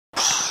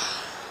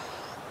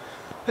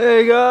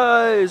Hey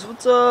guys,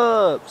 what's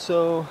up?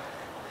 So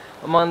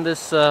I'm on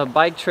this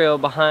bike trail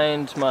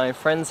behind my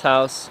friend's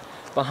house.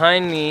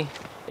 Behind me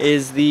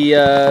is the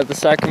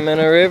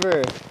Sacramento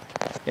River.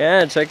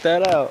 Yeah, check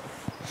that out.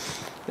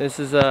 This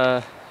is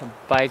a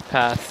bike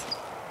path,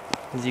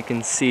 as you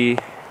can see.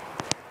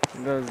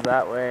 It goes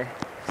that way,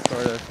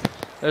 sort of.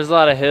 There's a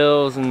lot of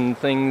hills and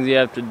things you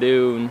have to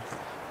do, and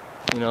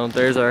you know,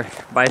 there's our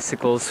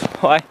bicycles.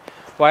 Why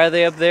are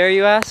they up there,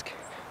 you ask?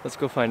 Let's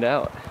go find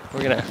out.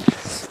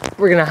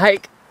 We're gonna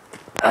hike.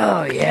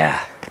 Oh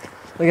yeah,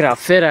 look at how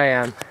fit I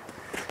am.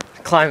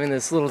 Climbing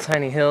this little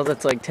tiny hill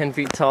that's like 10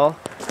 feet tall.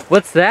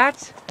 What's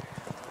that?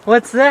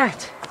 What's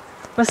that?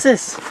 What's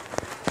this?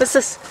 What's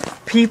this?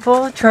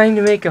 People trying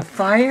to make a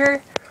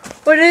fire?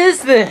 What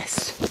is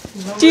this?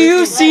 Do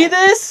you see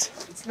this?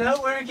 It's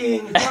not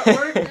working. It's not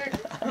working.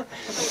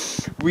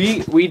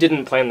 We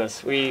didn't plan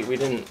this. We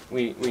didn't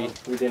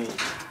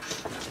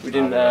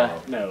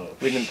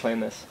plan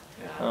this.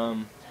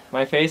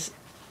 My face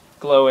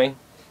glowing.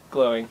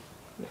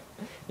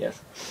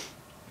 Yes.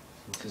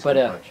 It's But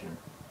complexion.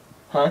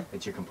 Huh?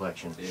 It's your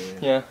complexion.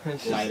 Yeah.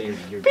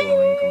 Your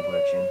glowing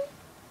complexion.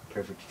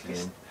 Perfect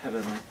skin.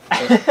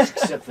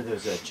 Except for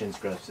those chin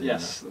scruffs.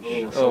 Yes.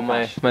 Oh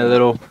my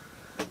little.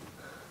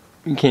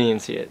 You can't even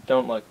see it.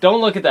 Don't look.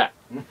 Don't look at that.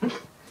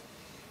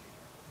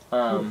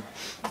 But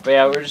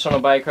yeah, we're just on a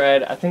bike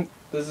ride. I think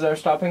this is our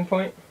stopping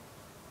point.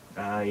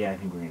 Yeah, I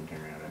think we're gonna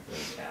turn around after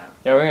this.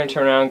 Yeah, we're gonna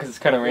turn around because it's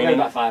kind of We're raining.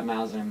 about 5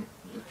 miles in.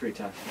 It's pretty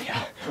tough.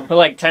 Yeah. We're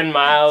like 10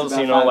 miles, It's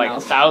you about know, 5 like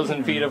miles.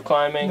 1,000 feet of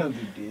climbing. No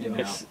big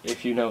deal.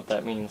 If you know what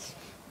that means.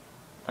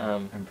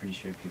 I'm pretty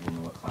sure people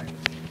know what climbing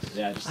means.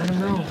 Yeah, just I don't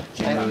know.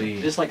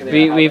 Generally, Just like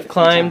We've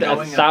climbed Going up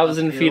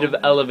 1,000 feet of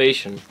uphill.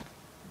 elevation.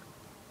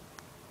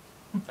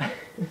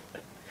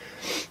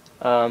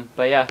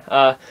 But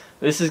yeah,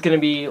 this is gonna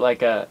be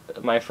like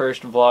my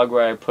first vlog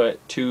where I put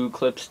 2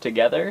 clips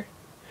together.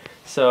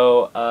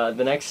 So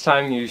the next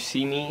time you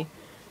see me,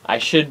 I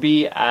should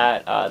be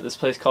at this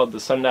place called the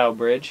Sundial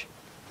Bridge.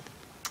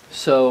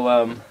 So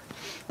I'm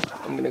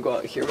gonna go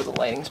out here where the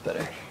lighting's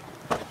better.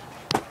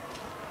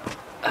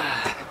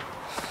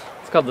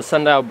 It's called the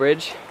Sundial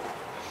Bridge,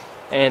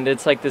 and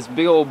it's like this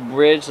big old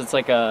bridge. It's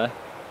like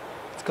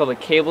it's called a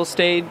cable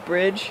stayed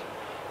bridge,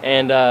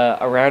 and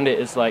around it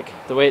is like,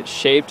 the way it's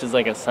shaped is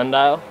like a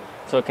sundial,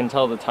 so it can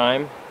tell the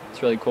time.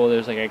 It's really cool.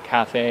 There's like a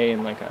cafe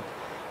and like a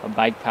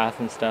bike path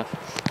and stuff,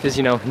 because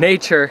you know,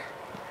 nature.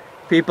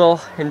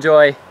 People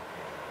enjoy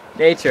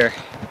nature.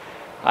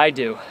 I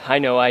do. I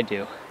know I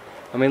do.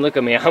 I mean, look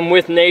at me. I'm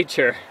with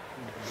nature.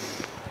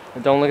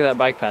 But don't look at that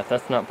bike path.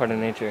 That's not part of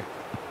nature.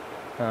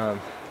 But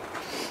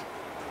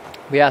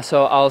yeah,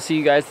 so I'll see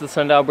you guys at the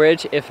Sundial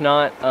Bridge. If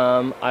not,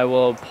 I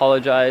will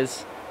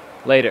apologize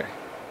later.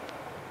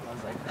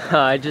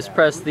 I just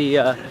pressed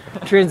the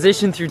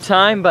transition through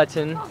time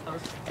button,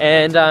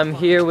 and I'm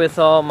here with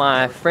all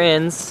my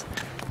friends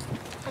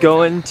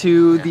going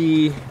to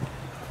the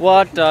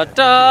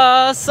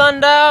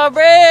Sundial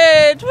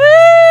Bridge.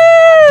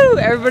 Woo!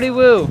 Everybody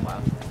woo.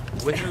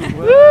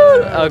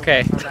 Woo!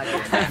 Okay.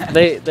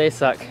 They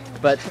suck,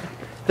 but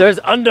there's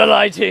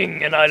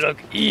underlighting and I look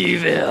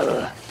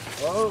evil.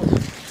 Whoa.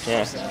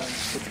 Yeah.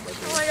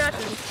 Oh my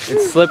gosh.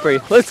 It's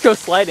slippery. Let's go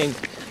sliding.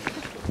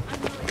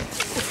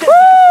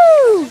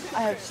 Woo!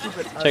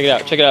 Check it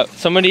out. Check it out.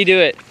 Somebody do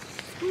it.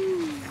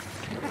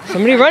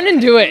 Somebody run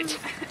and do it.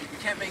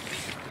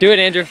 Do it,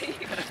 Andrew.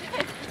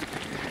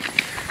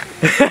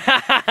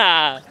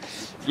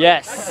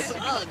 Yes.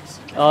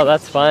 Oh,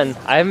 that's fun.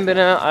 I haven't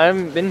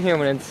been here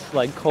when it's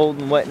like cold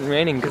and wet and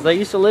raining, because I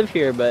used to live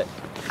here, but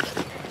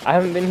I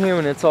haven't been here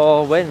when it's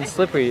all wet and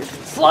slippery.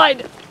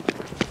 Slide!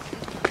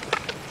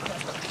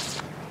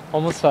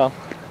 Almost fell,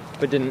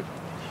 but didn't.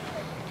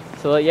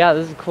 So yeah,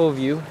 this is a cool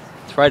view.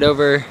 It's right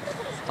over,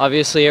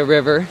 obviously, a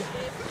river.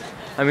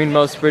 I mean,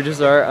 most bridges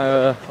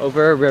are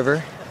over a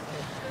river.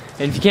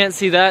 And if you can't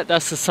see that,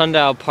 that's the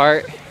sundial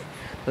part.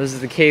 Those are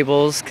the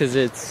cables, because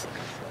it's,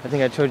 I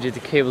think I told you, it's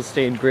a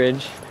cable-stayed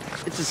bridge.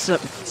 It's a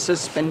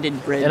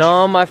suspended bridge. And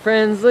all my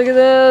friends, look at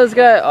this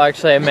guy. Oh,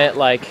 actually, I met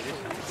like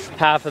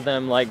half of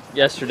them like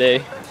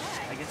yesterday.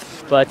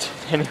 But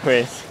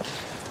anyways.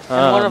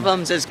 And one of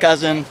them's his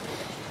cousin.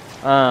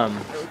 Yeah,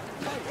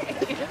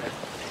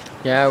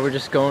 we're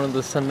just going to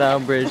the Sundial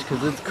Bridge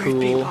because it's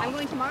cool. I'm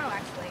going tomorrow,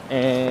 actually.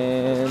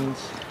 And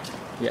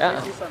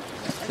yeah,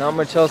 not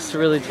much else to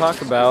really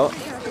talk about.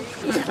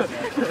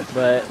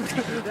 But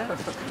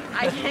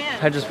I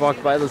can. I just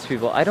walked by those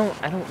people. I don't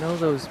know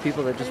those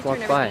people that just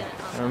walked by.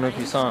 I don't know if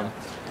you saw them.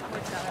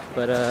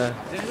 But Does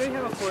anybody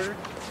have a quarter?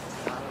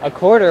 a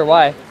quarter?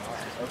 Why?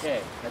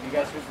 Okay. Have you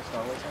guys heard the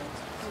Star Wars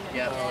songs?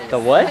 Yeah. The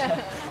what?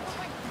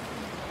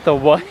 The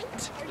what?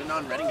 The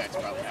non-running guys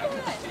probably have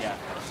it. Yeah.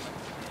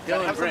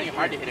 Gotta have something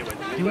hard to hit it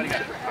with. Anybody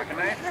got a pocket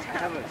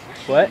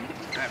knife? What? I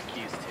have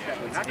keys too.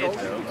 Not gold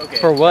though. Okay.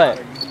 For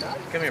what?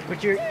 Come here.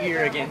 Put your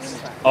ear against.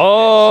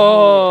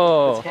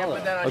 Oh.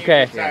 Put that on your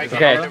Okay. ear. Sorry,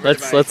 Okay. sorry.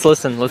 Let's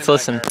listen. Let's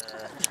listen.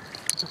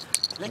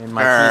 and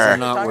my keys are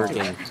not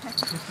working.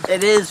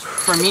 It is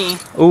for me.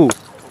 Ooh.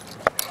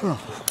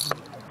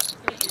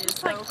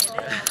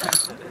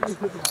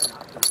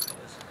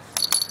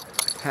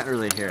 Can't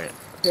really hear it.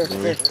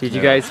 Did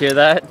you guys hear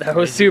that? That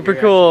was super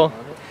cool.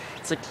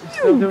 It's like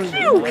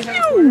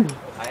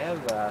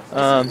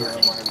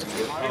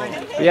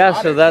yeah,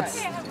 so that's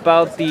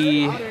about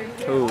the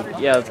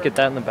let's get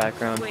that in the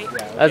background.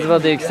 That's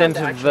about the extent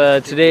of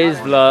today's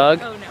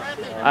vlog.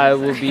 I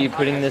will be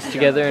putting this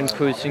together and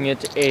posting it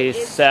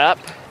ASAP.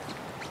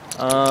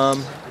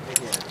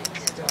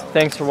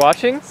 Thanks for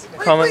watching.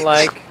 Comment,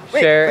 like,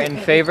 share, and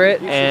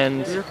favorite.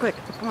 And real quick,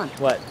 come on.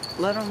 what?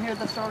 Let them hear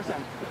the star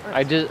sound.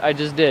 I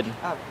just did.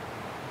 Oh,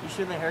 you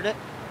sure they heard it?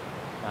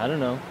 I don't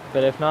know,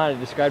 but if not, I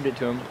described it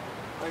to him.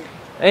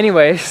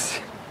 Anyways,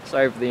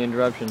 sorry for the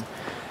interruption.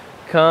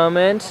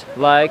 Comment,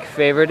 like,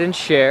 favorite, and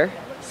share.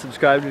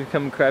 Subscribe to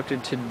become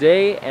crafted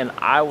today, and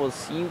I will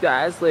see you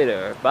guys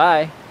later.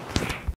 Bye.